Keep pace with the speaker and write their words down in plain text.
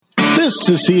This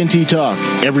is CNT Talk.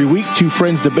 Every week, two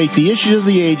friends debate the issues of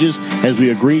the ages as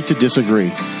we agree to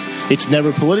disagree. It's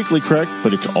never politically correct,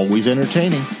 but it's always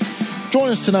entertaining. Join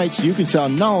us tonight so you can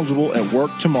sound knowledgeable at work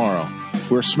tomorrow.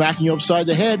 We're smacking you upside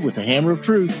the head with a hammer of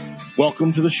truth.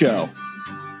 Welcome to the show.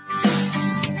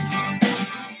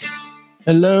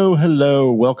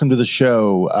 Hello. Welcome to the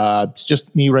show. It's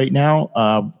just me right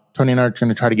now. Tony and I are going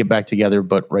to try to get back together,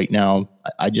 but right now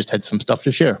I just had some stuff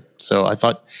to share. So I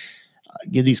thought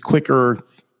give these quicker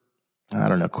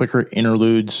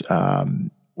interludes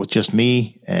with just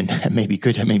me, and maybe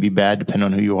good, maybe bad, depending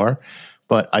on who you are.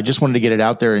 But I just wanted to get it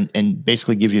out there and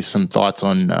basically give you some thoughts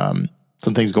on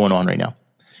some things going on right now.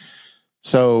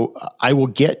 So I will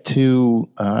get to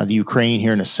the Ukraine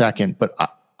here in a second, but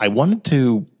I wanted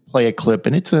to play a clip,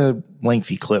 and it's a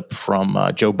lengthy clip from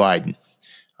Joe Biden.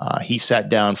 He sat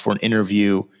down for an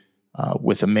interview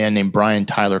with a man named Brian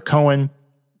Tyler Cohen,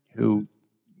 who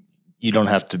you don't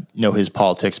have to know his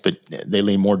politics, but they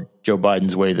lean more Joe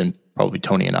Biden's way than probably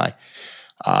Tony and I.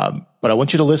 But I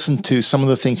want you to listen to some of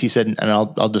the things he said, and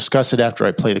I'll discuss it after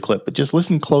I play the clip. But just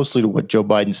listen closely to what Joe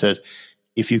Biden says,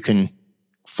 if you can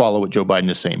follow what Joe Biden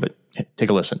is saying. But take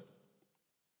a listen.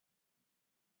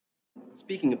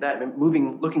 Speaking of that,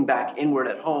 looking back inward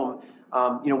at home,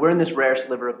 we're in this rare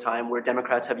sliver of time where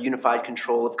Democrats have unified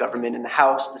control of government in the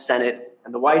House, the Senate,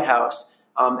 and the White House,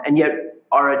 and yet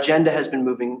our agenda has been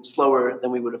moving slower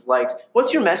than we would have liked.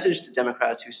 What's your message to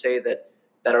Democrats who say that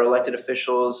our elected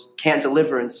officials can't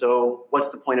deliver, and so what's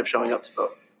the point of showing up to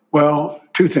vote? Well,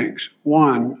 two things.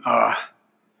 One,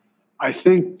 I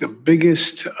think the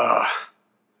biggest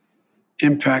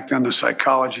impact on the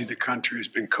psychology of the country has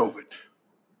been COVID.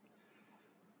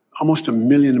 Almost 1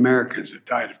 million Americans have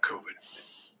died of COVID.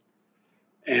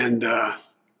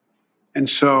 And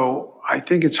so I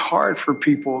think it's hard for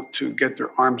people to get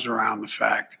their arms around the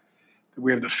fact that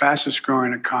we have the fastest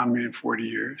growing economy in 40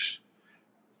 years.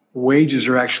 Wages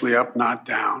are actually up, not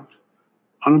down.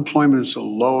 Unemployment is the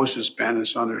lowest it's been.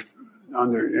 It's under,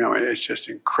 it's just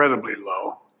incredibly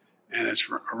low. And it's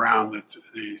around in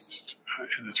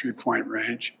the 3-point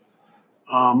range.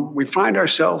 We find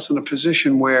ourselves in a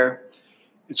position where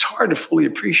it's hard to fully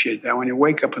appreciate that when you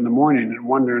wake up in the morning and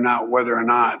wondering out whether or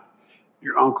not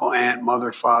your uncle, aunt,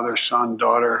 mother, father, son,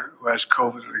 daughter who has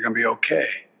COVID are going to be okay.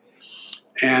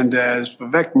 And as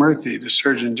Vivek Murthy, the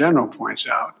Surgeon General, points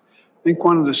out, I think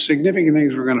one of the significant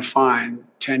things we're going to find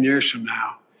 10 years from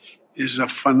now is a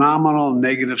phenomenal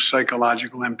negative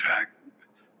psychological impact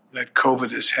that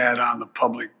COVID has had on the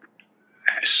public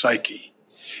psyche.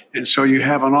 And so you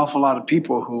have an awful lot of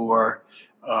people who are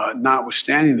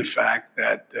notwithstanding the fact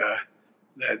that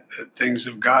things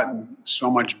have gotten so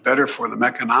much better for them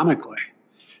economically,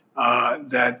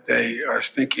 that they are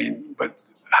thinking, but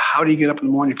how do you get up in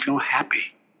the morning feeling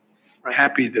happy? Right.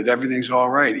 Happy that everything's all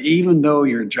right, even though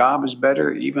your job is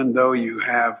better, even though you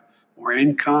have more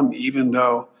income,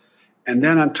 and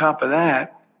then on top of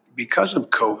that, because of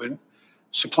COVID,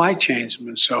 supply chains have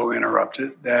been so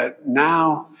interrupted that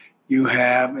now you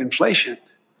have inflation.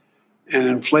 And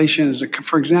inflation is,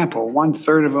 for example,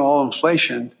 1/3 of all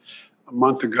inflation a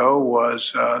month ago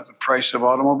was the price of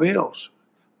automobiles.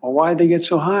 Well, why did they get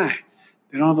so high?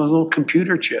 They don't have those little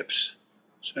computer chips.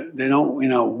 So they don't,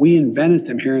 we invented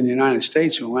them here in the United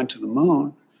States when we went to the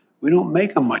moon. We don't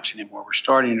make them much anymore. We're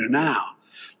starting to now.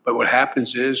 But what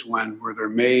happens is where they're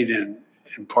made in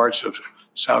parts of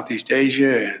Southeast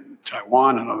Asia and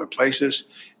Taiwan and other places,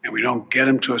 and we don't get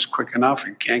them to us quick enough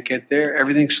and can't get there,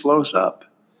 everything slows up.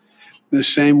 The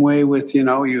same way with,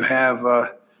 you have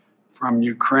from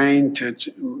Ukraine to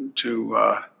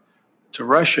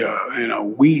Russia,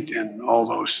 wheat and all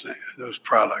those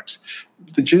products.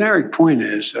 The generic point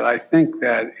is that I think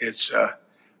that it's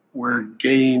we're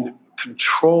gaining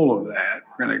control of that.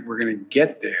 We're gonna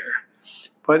get there,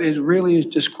 but it really is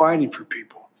disquieting for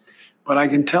people. But I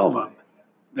can tell them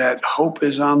that hope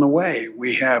is on the way.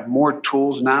 We have more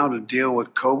tools now to deal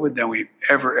with COVID than we've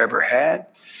ever had.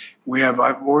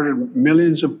 I've ordered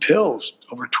millions of pills,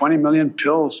 over 20 million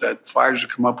pills that Pfizer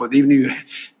come up with. Even if you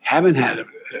haven't had a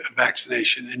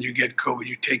vaccination and you get COVID,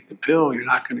 you take the pill, you're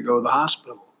not going to go to the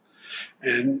hospital.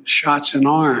 And shots in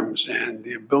arms and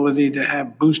the ability to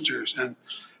have boosters. And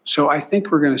so I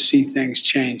think we're going to see things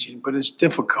changing, but it's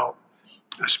difficult,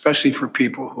 especially for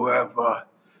people who have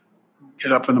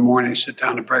get up in the morning, sit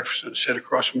down to breakfast, and sit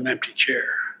across from an empty chair.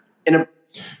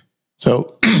 So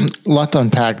a lot to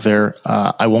unpack there.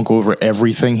 I won't go over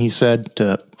everything he said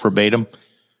verbatim,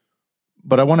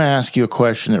 but I want to ask you a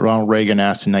question that Ronald Reagan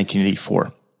asked in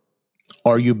 1984.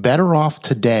 Are you better off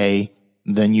today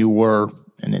than you were,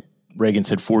 and Reagan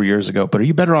said 4 years ago, but are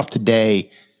you better off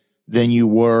today than you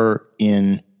were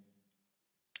in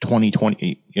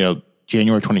 2020,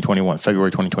 January 2021, February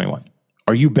 2021?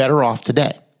 Are you better off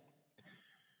today?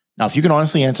 Now, if you can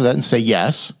honestly answer that and say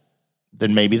yes,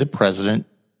 then maybe the president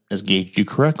has gauged you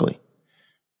correctly.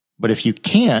 But if you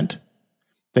can't,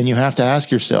 then you have to ask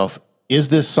yourself, is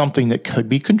this something that could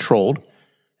be controlled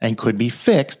and could be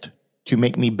fixed to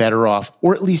make me better off,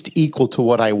 or at least equal to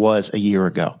what I was a year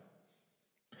ago?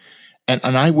 And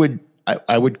I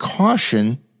would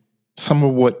caution some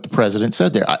of what the president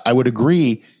said there. I would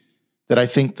agree that I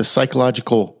think the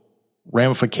psychological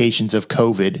ramifications of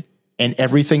COVID and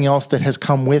everything else that has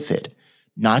come with it,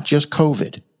 not just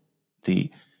COVID, the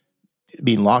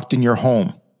being locked in your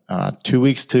home, 2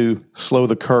 weeks to slow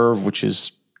the curve, which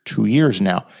is 2 years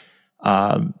now,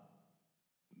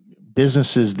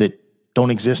 businesses that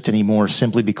don't exist anymore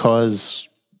simply because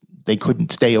they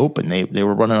couldn't stay open. They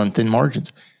were running on thin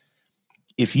margins.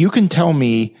 If you can tell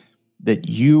me that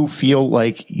you feel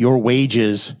like your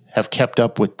wages have kept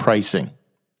up with pricing,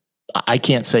 I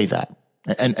can't say that.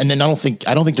 And then I don't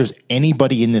think there's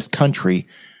anybody in this country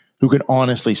who can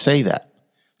honestly say that.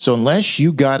 So unless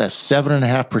you got a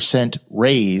 7.5%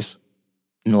 raise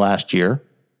in the last year,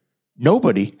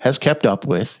 nobody has kept up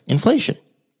with inflation.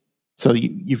 So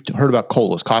you've heard about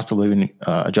COLAs, cost of living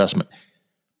adjustment.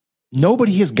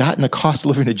 Nobody has gotten a cost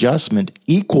of living adjustment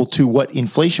equal to what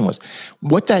inflation was.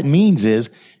 What that means is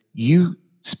you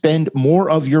spend more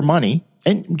of your money,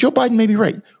 and Joe Biden may be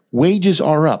right. Wages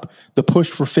are up. The push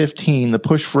for 15, the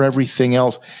push for everything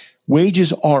else,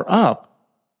 wages are up,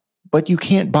 but you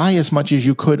can't buy as much as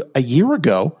you could a year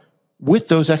ago with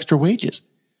those extra wages.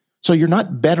 So you're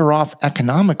not better off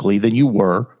economically than you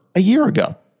were a year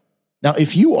ago. Now,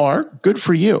 if you are, good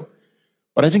for you.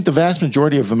 But I think the vast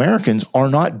majority of Americans are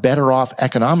not better off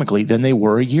economically than they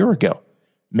were a year ago.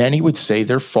 Many would say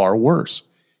they're far worse.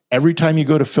 Every time you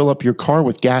go to fill up your car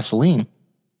with gasoline,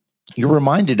 you're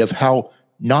reminded of how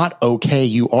not okay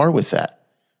you are with that.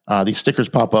 These stickers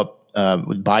pop up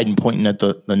with Biden pointing at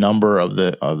the number of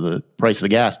the price of the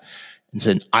gas and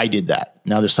saying, I did that.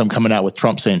 Now there's some coming out with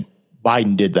Trump saying,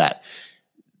 Biden did that.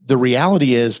 The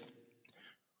reality is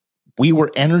we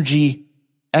were energy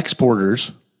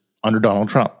exporters under Donald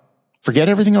Trump. Forget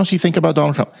everything else you think about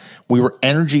Donald Trump. We were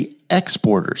energy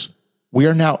exporters. We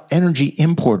are now energy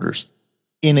importers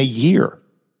in a year.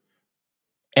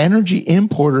 Energy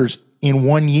importers in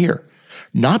 1 year.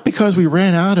 Not because we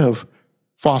ran out of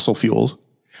fossil fuels,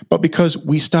 but because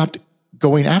we stopped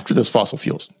going after those fossil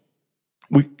fuels.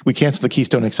 We canceled the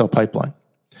Keystone XL pipeline.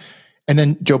 And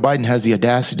then Joe Biden has the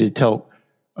audacity to tell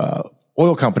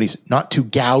oil companies not to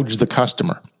gouge the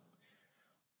customer.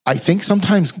 I think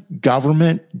sometimes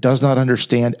government does not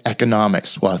understand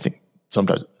economics. Well, I think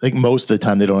most of the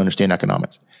time they don't understand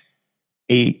economics.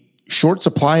 A short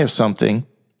supply of something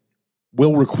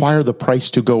will require the price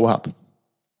to go up.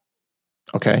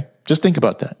 Okay? Just think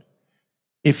about that.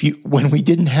 When we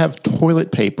didn't have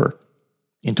toilet paper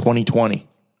in 2020,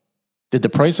 did the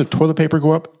price of toilet paper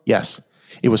go up? Yes.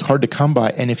 It was hard to come by,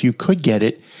 and if you could get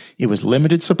it, it was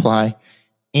limited supply,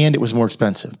 and it was more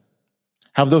expensive.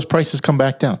 Have those prices come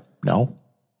back down? No.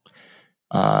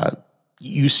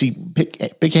 You see,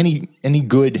 pick any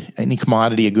good, any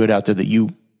commodity, a good out there that you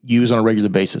use on a regular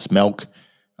basis: milk,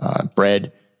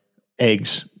 bread,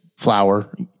 eggs, flour,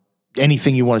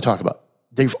 anything you want to talk about.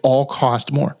 They've all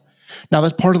cost more. Now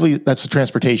that's the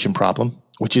transportation problem,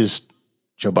 which is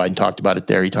Joe Biden talked about it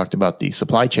there. He talked about the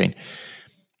supply chain.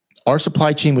 Our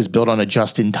supply chain was built on a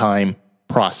just-in-time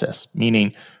process,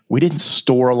 meaning we didn't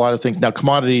store a lot of things. Now,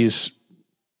 commodities,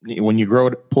 when you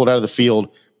pull it out of the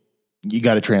field, you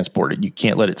got to transport it. You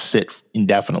can't let it sit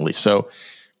indefinitely. So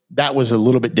that was a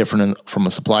little bit different from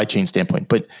a supply chain standpoint.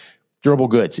 But durable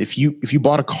goods, if you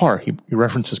bought a car, he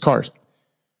references cars.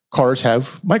 Cars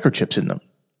have microchips in them.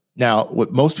 Now,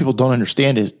 what most people don't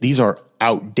understand is these are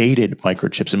outdated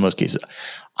microchips in most cases.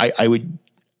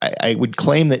 I would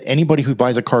claim that anybody who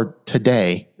buys a car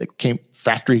today that came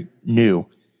factory new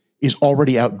is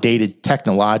already outdated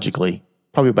technologically,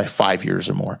 probably by 5 years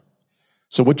or more.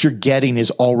 So what you're getting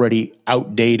is already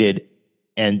outdated,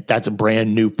 and that's a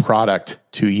brand new product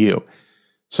to you.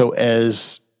 So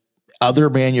as other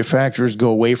manufacturers go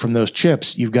away from those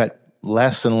chips, you've got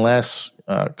less and less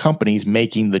companies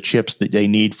making the chips that they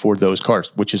need for those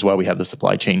cars, which is why we have the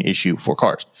supply chain issue for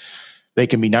cars. They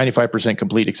can be 95%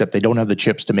 complete, except they don't have the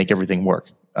chips to make everything work.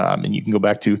 And you can go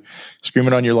back to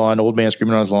screaming on your lawn, old man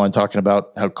screaming on his lawn, talking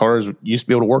about how cars used to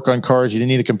be able to work on cars. You didn't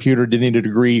need a computer, didn't need a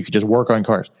degree. You could just work on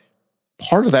cars.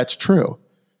 Part of that's true.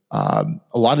 A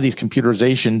lot of these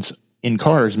computerizations in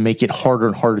cars make it harder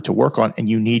and harder to work on, and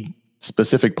you need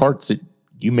specific parts that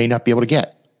you may not be able to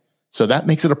get. So that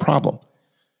makes it a problem.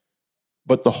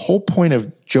 But the whole point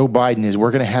of Joe Biden is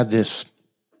we're going to have this,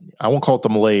 I won't call it the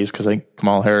malaise because I think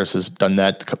Kamala Harris has done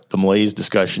that, the malaise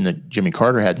discussion that Jimmy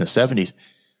Carter had in the 70s.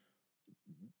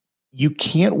 You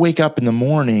can't wake up in the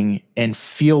morning and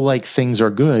feel like things are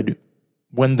good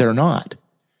when they're not.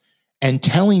 And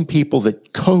telling people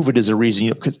that COVID is a reason,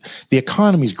 because the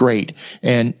economy's great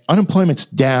and unemployment's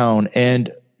down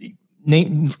and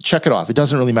check it off. It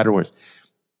doesn't really matter what.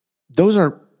 Those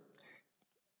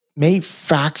may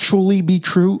factually be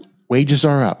true. Wages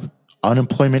are up.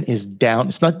 Unemployment is down.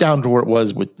 It's not down to where it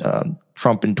was with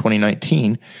Trump in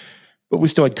 2019, but we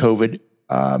still had COVID.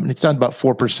 And it's down about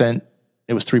 4%.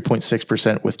 It was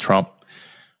 3.6% with Trump.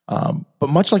 But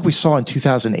much like we saw in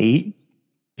 2008,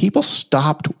 people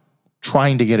stopped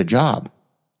trying to get a job.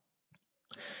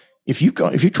 If you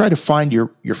try to find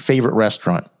your favorite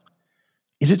restaurant,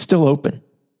 is it still open?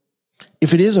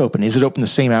 If it is open the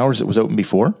same hours it was open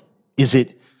before? Is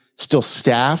it still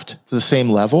staffed to the same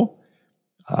level?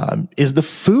 Is the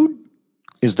food,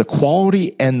 is the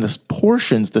quality and the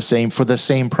portions the same for the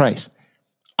same price?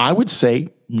 I would say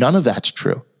none of that's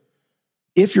true.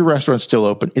 If your restaurant's still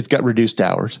open, it's got reduced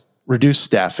hours, reduced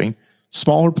staffing,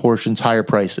 smaller portions, higher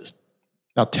prices.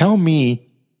 Now tell me,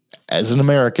 as an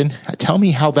American, tell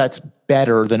me how that's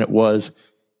better than it was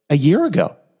a year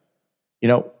ago. You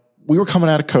know, we were coming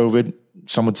out of COVID.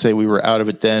 Some would say we were out of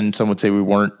it then. Some would say we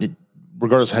weren't.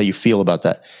 Regardless of how you feel about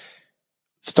that,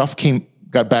 stuff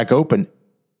got back open,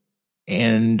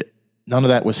 and none of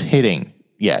that was hitting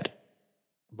yet.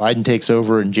 Biden takes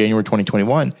over in January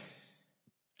 2021,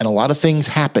 and a lot of things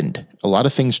happened. A lot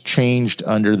of things changed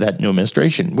under that new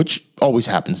administration, which always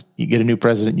happens. You get a new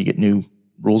president, you get new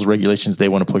rules, regulations they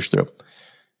want to push through.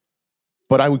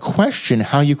 But I would question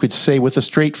how you could say with a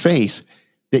straight face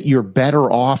that you're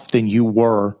better off than you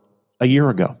were a year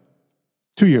ago,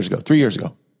 2 years ago, 3 years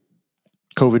ago,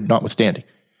 COVID notwithstanding.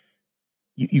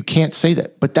 You can't say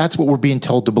that, but that's what we're being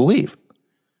told to believe.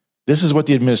 This is what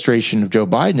the administration of Joe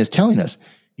Biden is telling us.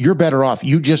 You're better off.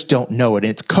 You just don't know it.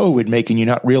 And it's COVID making you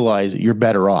not realize that you're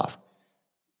better off.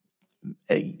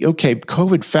 Okay,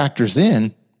 COVID factors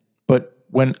in, but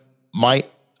when my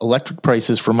electric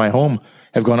prices for my home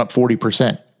have gone up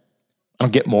 40%, I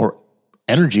don't get more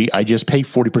energy. I just pay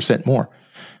 40% more.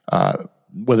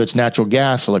 Whether it's natural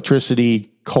gas,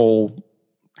 electricity, coal,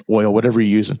 oil, whatever you're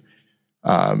using.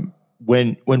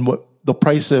 When the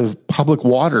price of public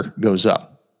water goes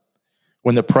up,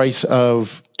 when the price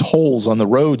of tolls on the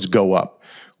roads go up,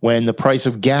 when the price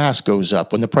of gas goes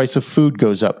up, when the price of food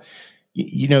goes up,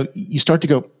 you start to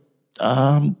go,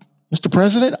 Mr.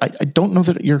 President, I don't know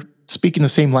that you're speaking the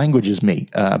same language as me,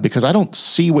 because I don't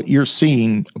see what you're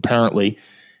seeing apparently,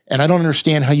 and I don't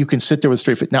understand how you can sit there with a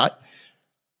straight face. Now,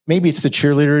 maybe it's the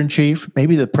cheerleader in chief.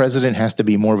 Maybe the president has to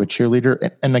be more of a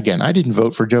cheerleader. And again, I didn't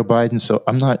vote for Joe Biden, so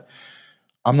I'm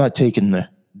not taking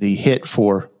the hit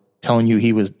for telling you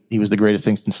he was the greatest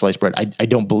thing since sliced bread. I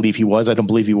don't believe he was. I don't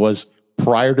believe he was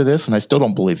prior to this, and I still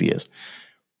don't believe he is.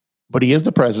 But he is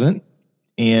the president,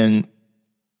 and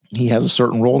he has a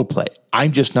certain role to play.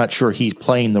 I'm just not sure he's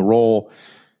playing the role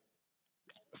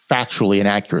factually and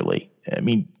accurately. I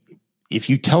mean, if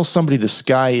you tell somebody the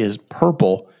sky is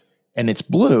purple and it's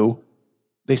blue,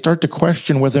 they start to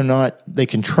question whether or not they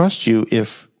can trust you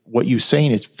if what you're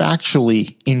saying is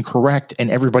factually incorrect and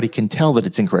everybody can tell that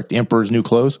it's incorrect. The emperor's new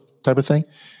clothes type of thing.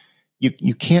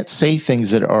 You can't say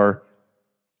things that are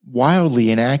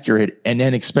wildly inaccurate and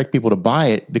then expect people to buy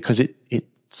it because it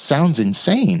sounds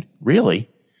insane, really.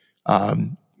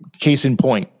 Case in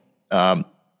point,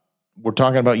 we're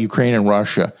talking about Ukraine and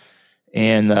Russia,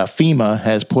 and FEMA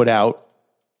has put out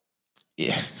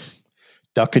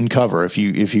duck and cover. If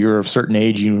you're of a certain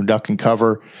age, you duck and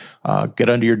cover, get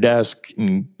under your desk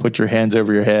and put your hands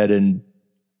over your head, and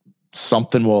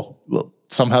something will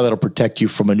somehow that'll protect you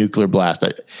from a nuclear blast.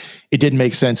 It didn't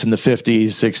make sense in the 50s,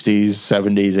 60s,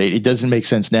 70s. It doesn't make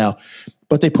sense now,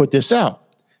 but they put this out.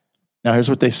 Now here's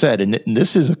what they said, and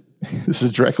this is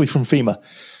directly from FEMA.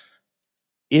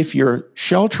 If you're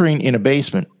sheltering in a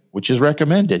basement, which is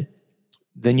recommended,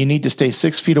 then you need to stay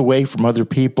 6 feet away from other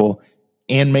people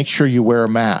and make sure you wear a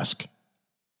mask.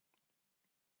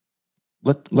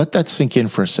 Let that sink in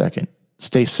for a second.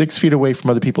 Stay 6 feet away from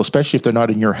other people, especially if they're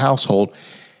not in your household,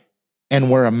 and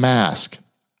wear a mask.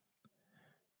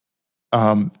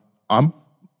 I'm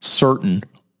certain,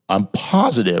 I'm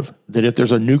positive that if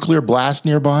there's a nuclear blast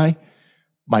nearby,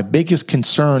 my biggest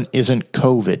concern isn't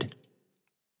COVID.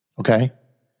 Okay?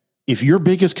 If your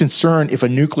biggest concern, if a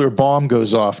nuclear bomb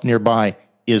goes off nearby,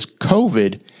 is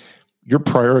COVID, your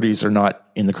priorities are not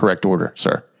in the correct order,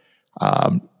 sir.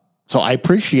 So I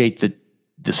appreciate that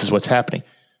this is what's happening.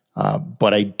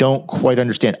 But I don't quite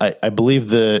understand. I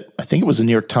believe I think it was the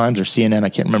New York Times or CNN. I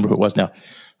can't remember who it was now.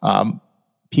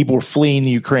 People were fleeing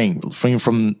the Ukraine, fleeing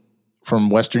from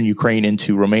Western Ukraine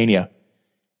into Romania.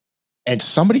 And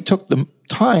somebody took the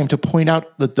time to point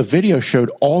out that the video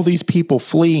showed all these people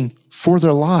fleeing for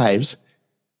their lives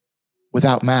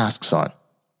without masks on.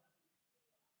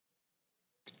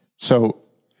 So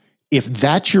if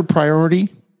that's your priority,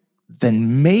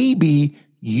 then maybe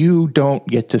you don't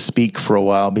get to speak for a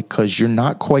while because you're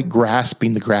not quite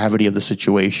grasping the gravity of the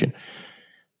situation.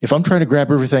 If I'm trying to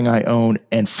grab everything I own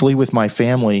and flee with my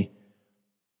family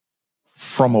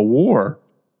from a war,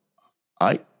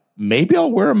 maybe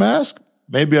I'll wear a mask,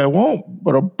 maybe I won't,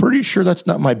 but I'm pretty sure that's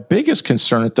not my biggest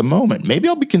concern at the moment. Maybe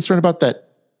I'll be concerned about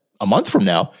that a month from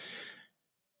now,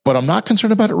 but I'm not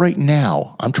concerned about it right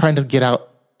now. I'm trying to get out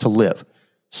to live.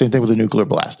 Same thing with a nuclear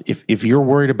blast. If you're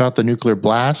worried about the nuclear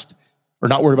blast, or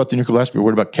not worried about the nuclear blast, but you're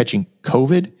worried about catching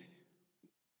COVID,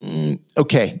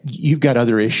 okay, you've got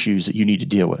other issues that you need to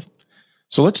deal with.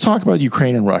 So let's talk about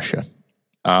Ukraine and Russia.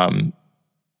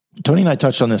 Tony and I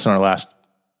touched on this on our last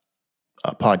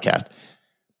podcast.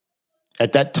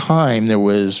 At that time, there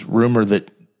was rumor that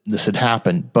this had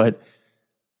happened, but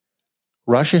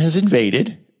Russia has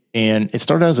invaded, and it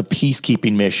started as a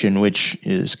peacekeeping mission, which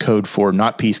is code for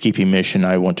not peacekeeping mission,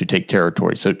 I want to take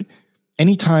territory. So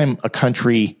anytime a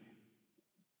country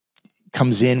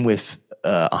comes in with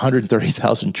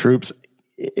 130,000 troops,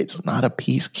 it's not a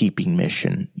peacekeeping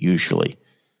mission usually,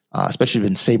 especially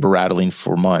been saber rattling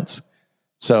for months.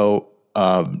 So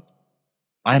I'm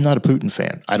not a Putin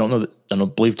fan. I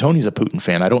don't believe Tony's a Putin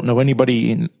fan. I don't know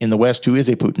anybody in the West who is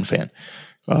a Putin fan.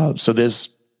 So this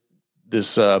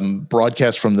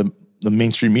broadcast from the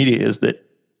mainstream media is that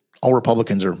all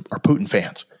Republicans are Putin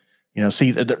fans.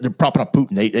 See, they're propping up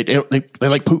Putin. They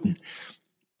like Putin.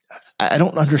 I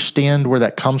don't understand where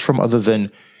that comes from other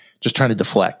than just trying to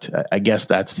deflect. I guess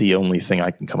that's the only thing I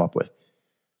can come up with.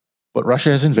 But Russia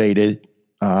has invaded.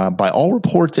 By all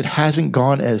reports, it hasn't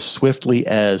gone as swiftly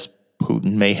as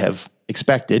Putin may have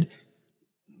expected.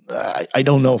 I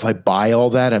don't know if I buy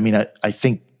all that. I mean, I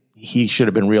think he should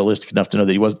have been realistic enough to know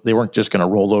that they weren't just going to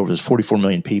roll over. There's 44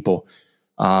 million people.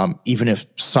 Even if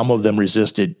some of them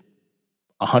resisted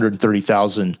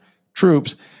 130,000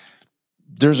 troops,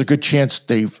 there's a good chance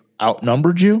they've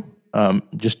outnumbered you.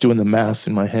 Just doing the math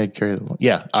in my head,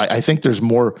 I think there's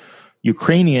more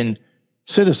Ukrainian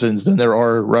citizens than there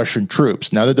are Russian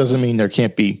troops. Now, that doesn't mean there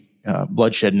can't be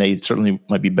bloodshed, and they certainly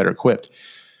might be better equipped.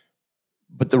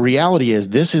 But the reality is,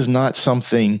 this is not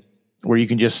something where you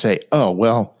can just say, oh,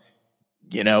 well,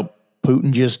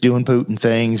 Putin just doing Putin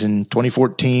things in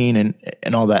 2014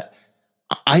 and all that.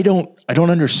 I don't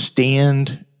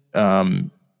understand.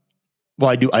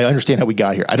 I do. I understand how we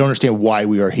got here. I don't understand why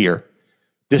we are here.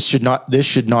 This should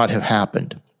not have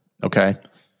happened. Okay.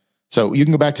 So you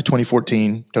can go back to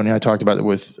 2014. Tony and I talked about it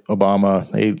with Obama.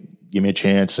 Hey, give me a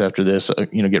chance after this,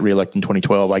 get reelected in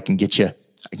 2012. I can give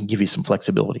you some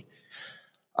flexibility.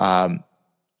 I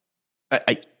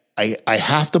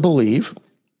have to believe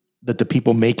that the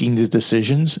people making these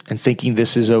decisions and thinking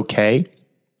this is okay,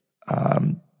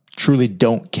 truly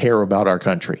don't care about our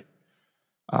country.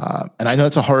 And I know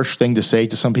it's a harsh thing to say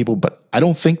to some people, but I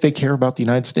don't think they care about the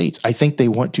United States. I think they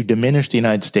want to diminish the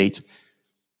United States.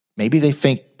 Maybe they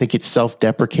think it's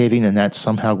self-deprecating and that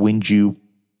somehow wins you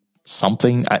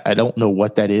something. I don't know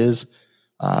what that is.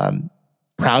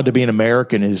 Proud to be an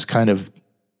American is kind of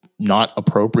not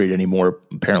appropriate anymore.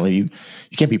 Apparently, you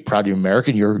can't be proud to be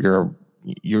American.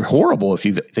 You're horrible if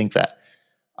you think that.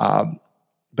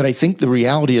 But I think the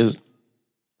reality is,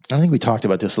 I think we talked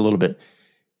about this a little bit.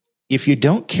 If you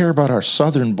don't care about our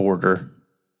southern border,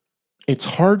 it's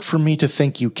hard for me to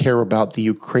think you care about the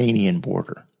Ukrainian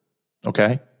border.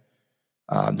 Okay?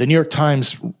 The New York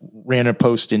Times ran a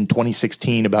post in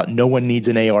 2016 about no one needs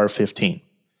an AR-15.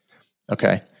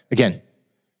 Okay? Again,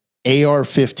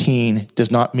 AR-15 does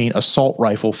not mean assault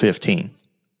rifle 15.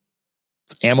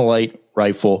 It's Ammonite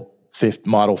rifle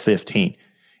model 15.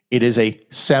 It is a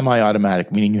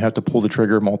semi-automatic, meaning you have to pull the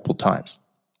trigger multiple times.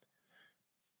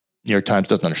 New York Times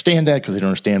doesn't understand that because they don't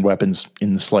understand weapons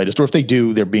in the slightest. Or if they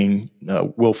do, they're being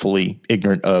willfully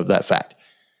ignorant of that fact.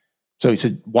 So he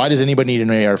said, why does anybody need an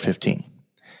AR-15?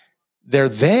 They're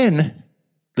then,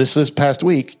 this past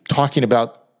week, talking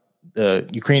about the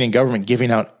Ukrainian government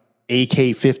giving out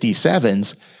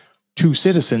AK-57s to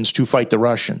citizens to fight the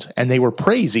Russians. And they were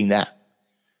praising that.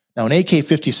 Now, an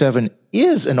AK-57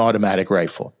 is an automatic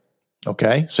rifle.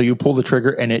 Okay? So you pull the trigger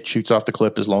and it shoots off the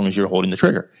clip as long as you're holding the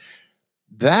trigger.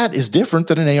 That is different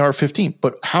than an AR-15.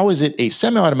 But how is it a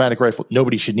semi-automatic rifle?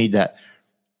 Nobody should need that.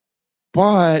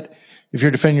 But if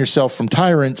you're defending yourself from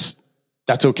tyrants,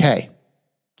 That's okay.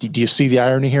 Do you see the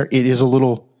irony here? It is a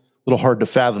little hard to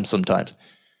fathom sometimes.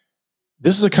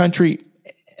 This is a country,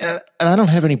 and I don't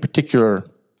have any particular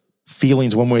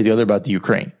feelings one way or the other about the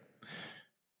Ukraine,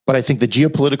 but I think the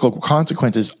geopolitical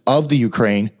consequences of the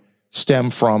Ukraine stem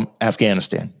from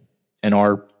Afghanistan and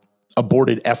our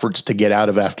aborted efforts to get out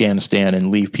of Afghanistan and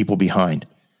leave people behind.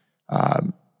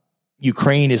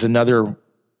 Ukraine is another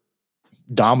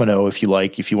domino, if you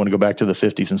like, if you want to go back to the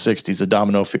 50s and 60s, the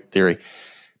domino theory.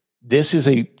 This is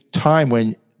a time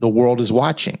when the world is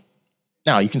watching.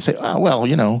 Now, you can say, oh, well,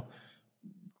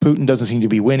 Putin doesn't seem to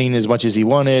be winning as much as he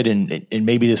wanted, and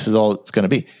maybe this is all it's going to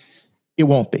be. It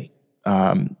won't be.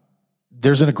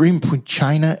 There's an agreement between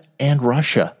China and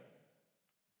Russia.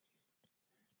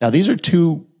 Now, these are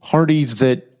two parties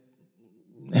that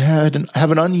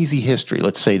have an uneasy history,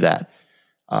 let's say that.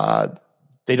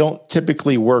 They don't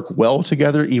typically work well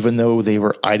together, even though they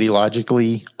were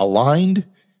ideologically aligned.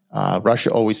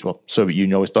 Russia always, Soviet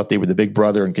Union always thought they were the big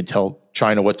brother and could tell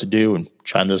China what to do, and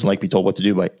China doesn't like to be told what to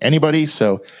do by anybody.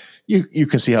 So you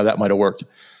can see how that might have worked.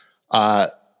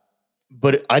 But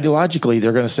ideologically,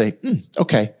 they're going to say,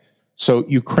 okay, so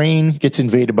Ukraine gets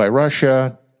invaded by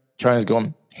Russia. China's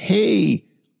going, hey,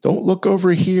 don't look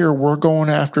over here. We're going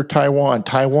after Taiwan.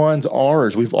 Taiwan's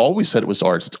ours. We've always said it was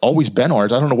ours. It's always been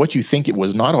ours. I don't know what you think it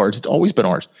was not ours. It's always been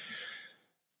ours.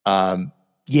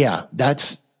 Yeah,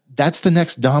 that's the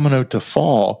next domino to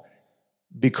fall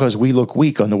because we look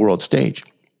weak on the world stage.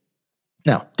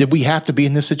 Now, did we have to be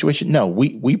in this situation? No,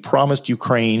 we promised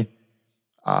Ukraine,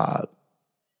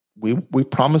 we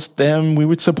promised them we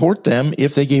would support them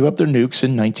if they gave up their nukes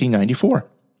in 1994.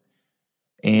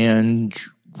 And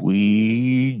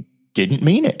we didn't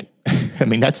mean it. I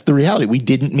mean, that's the reality. We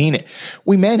didn't mean it.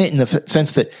 We meant it in the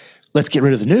sense that let's get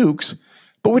rid of the nukes,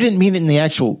 but we didn't mean it in the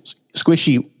actual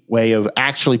squishy way of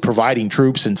actually providing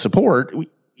troops and support.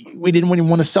 We didn't even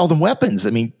want to sell them weapons. I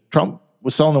mean, Trump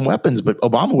was selling them weapons, but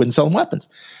Obama wouldn't sell them weapons.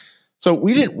 So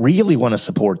we didn't really want to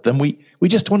support them. We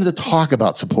just wanted to talk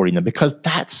about supporting them because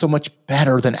that's so much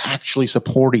better than actually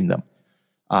supporting them.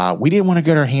 We didn't want to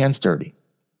get our hands dirty.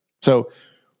 So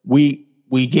we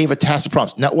gave a tacit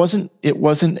promise. Now it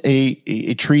wasn't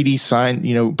a treaty signed,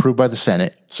 approved by the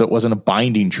Senate, so it wasn't a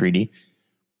binding treaty.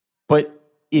 But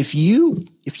if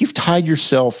you've tied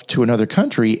yourself to another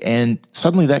country and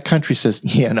suddenly that country says,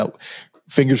 yeah, no,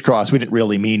 fingers crossed, we didn't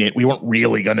really mean it. We weren't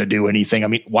really going to do anything. I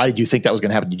mean, why did you think that was going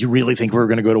to happen? Did you really think we were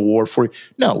going to go to war for you?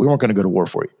 No, we weren't going to go to war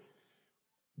for you.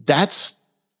 That's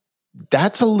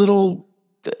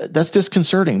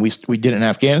disconcerting. We did it in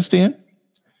Afghanistan.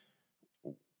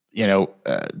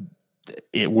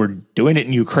 We're doing it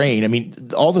in Ukraine. I mean,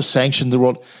 all the sanctions in the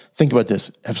world. Think about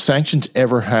this. Have sanctions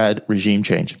ever had regime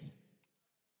change?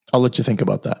 I'll let you think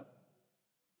about that.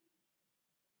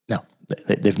 No,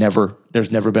 there's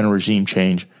never been a regime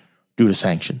change due to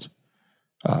sanctions.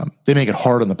 They make it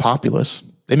hard on the populace.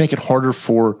 They make it harder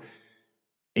for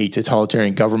a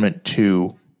totalitarian government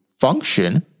to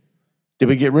function. Did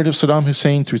we get rid of Saddam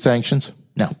Hussein through sanctions?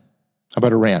 No. How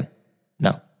about Iran?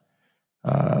 No.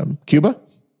 Cuba?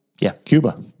 Yeah,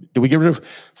 Cuba. Did we get rid of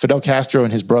Fidel Castro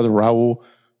and his brother Raul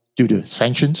due to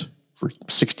sanctions for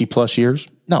 60 plus years?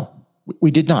 No,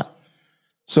 we did not.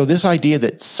 So this idea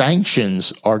that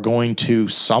sanctions are going to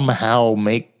somehow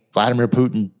make Vladimir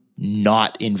Putin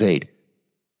not invade.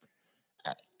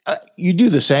 You do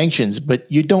the sanctions,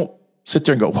 but you don't sit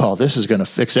there and go, well, this is going to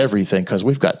fix everything because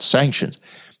we've got sanctions.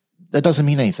 That doesn't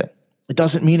mean anything. It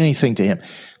doesn't mean anything to him.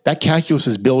 That calculus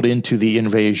is built into the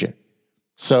invasion.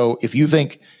 So if you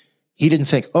think, he didn't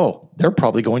think, oh, they're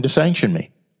probably going to sanction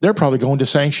me. They're probably going to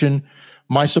sanction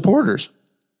my supporters.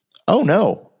 Oh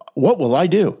no, what will I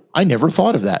do? I never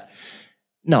thought of that.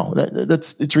 No,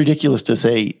 it's ridiculous to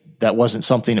say that wasn't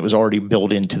something that was already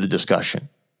built into the discussion.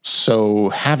 So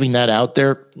having that out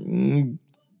there,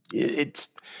 it's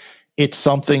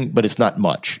something, but it's not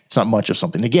much. It's not much of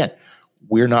something. Again,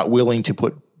 we're not willing to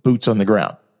put boots on the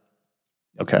ground.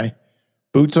 Okay?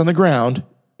 Boots on the ground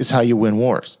is how you win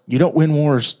wars. You don't win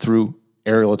wars through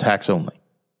aerial attacks only.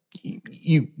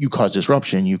 You cause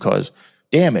disruption, you cause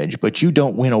damage, but you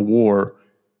don't win a war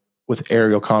with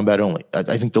aerial combat only.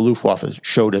 I think the Luftwaffe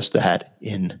showed us that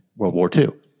in World War II.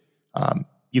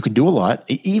 You can do a lot.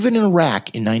 Even in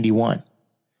Iraq in 91,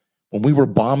 when we were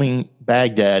bombing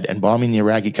Baghdad and bombing the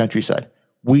Iraqi countryside,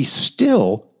 we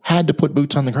still had to put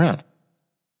boots on the ground.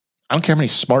 I don't care how many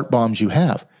smart bombs you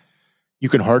have. You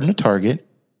can harden a target,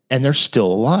 and they're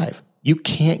still alive. You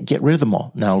can't get rid of them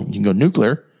all. Now, you can go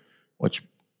nuclear, which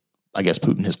I guess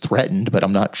Putin has threatened, but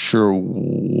I'm not sure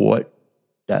what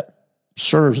that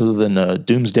serves other than a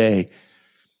doomsday.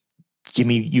 Give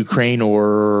me Ukraine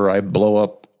or I blow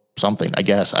up something, I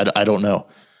guess. I don't know.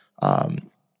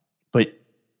 But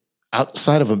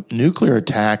outside of a nuclear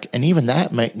attack, and even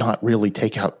that might not really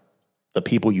take out the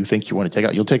people you think you want to take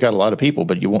out. You'll take out a lot of people,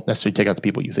 but you won't necessarily take out the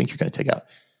people you think you're going to take out.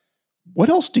 What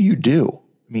else do you do?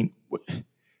 I mean,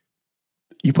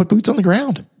 you put boots on the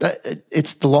ground.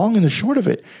 It's the long and the short of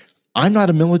it. I'm not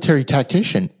a military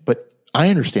tactician, but I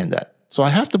understand that. So I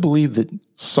have to believe that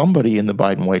somebody in the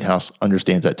Biden White House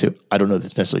understands that too. I don't know if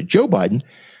it's necessarily Joe Biden,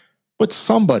 but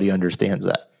somebody understands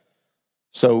that.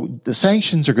 So the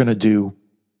sanctions are going to do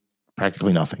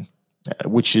practically nothing,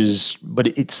 but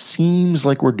it seems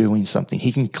like we're doing something.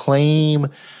 He can claim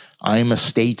I'm a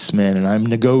statesman and I'm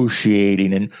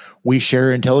negotiating and we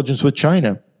share intelligence with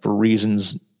China for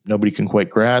reasons nobody can quite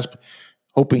grasp,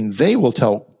 hoping they will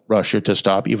tell Russia to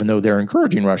stop, even though they're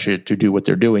encouraging Russia to do what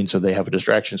they're doing so they have a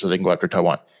distraction so they can go after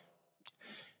Taiwan.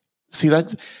 See,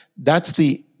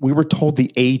 we were told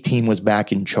the A team was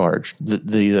back in charge.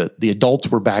 The adults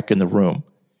were back in the room.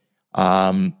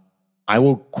 I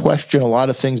will question a lot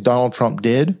of things Donald Trump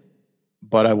did,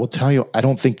 but I will tell you, I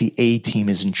don't think the A team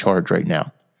is in charge right now.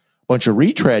 A bunch of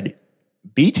retread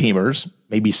B teamers,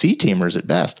 maybe C teamers at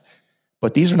best,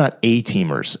 but these are not A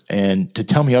teamers. And to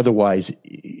tell me otherwise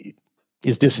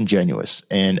is disingenuous.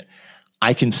 And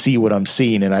I can see what I'm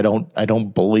seeing, and I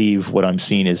don't believe what I'm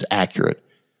seeing is accurate.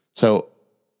 So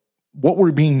what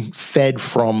we're being fed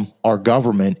from our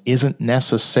government isn't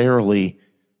necessarily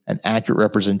an accurate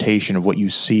representation of what you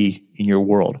see in your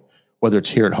world, whether it's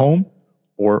here at home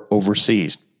or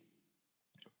overseas.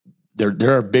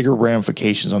 There are bigger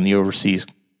ramifications on the overseas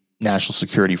national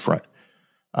security front.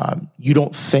 You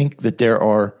don't think that there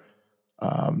are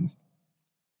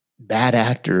bad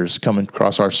actors coming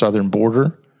across our southern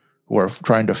border who are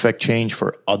trying to affect change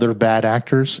for other bad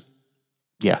actors?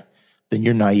 Yeah, then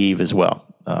you're naive as well.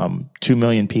 2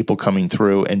 million people coming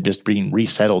through and just being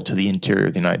resettled to the interior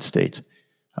of the United States.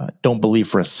 Don't believe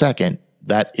for a second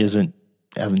that isn't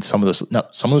having some of those. No,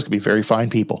 some of those could be very fine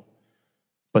people,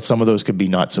 but some of those could be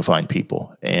not so fine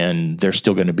people, and they're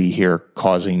still going to be here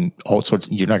causing all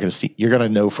sorts. You're not going to see. You're going to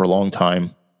know for a long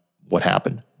time what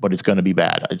happened, but it's going to be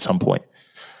bad at some point.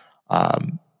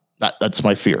 That's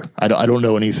my fear. I don't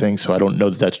know anything, so I don't know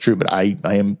that that's true. But I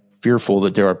am fearful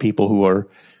that there are people who are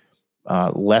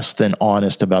less than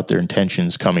honest about their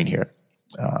intentions coming here.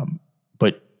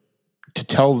 But to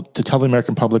tell the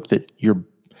American public that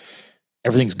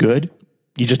everything's good,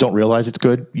 you just don't realize it's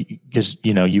good because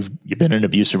you've been in an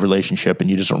abusive relationship and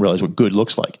you just don't realize what good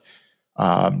looks like.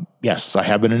 Yes, I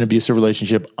have been in an abusive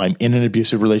relationship. I'm in an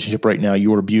abusive relationship right now.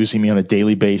 You are abusing me on a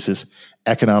daily basis,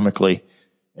 economically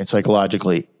and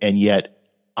psychologically, and yet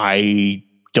I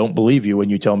don't believe you when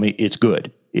you tell me it's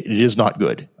good. It is not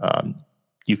good.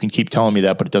 You can keep telling me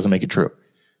that, but it doesn't make it true.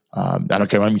 I don't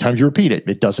care how many times you repeat it.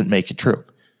 It doesn't make it true.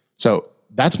 So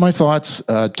that's my thoughts.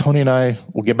 Tony and I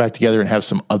will get back together and have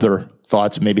some other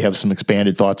thoughts, maybe have some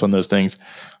expanded thoughts on those things.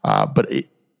 But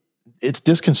it's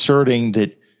disconcerting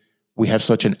that we have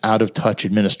such an out-of-touch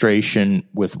administration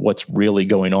with what's really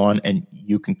going on, and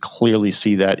you can clearly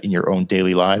see that in your own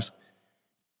daily lives.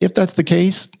 If that's the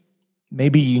case,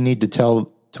 maybe you need to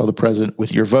tell the president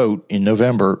with your vote in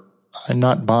November, I'm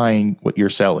not buying what you're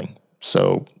selling,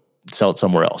 so sell it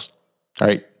somewhere else. All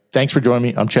right. Thanks for joining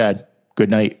me. I'm Chad. Good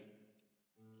night.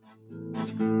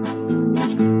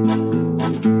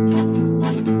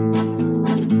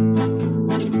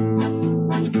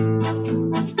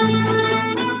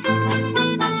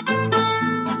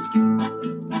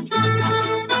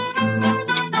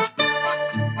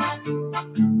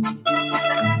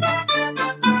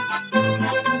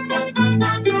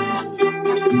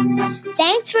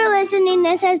 Thanks for listening.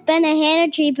 This has been a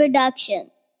Hannah Tree production.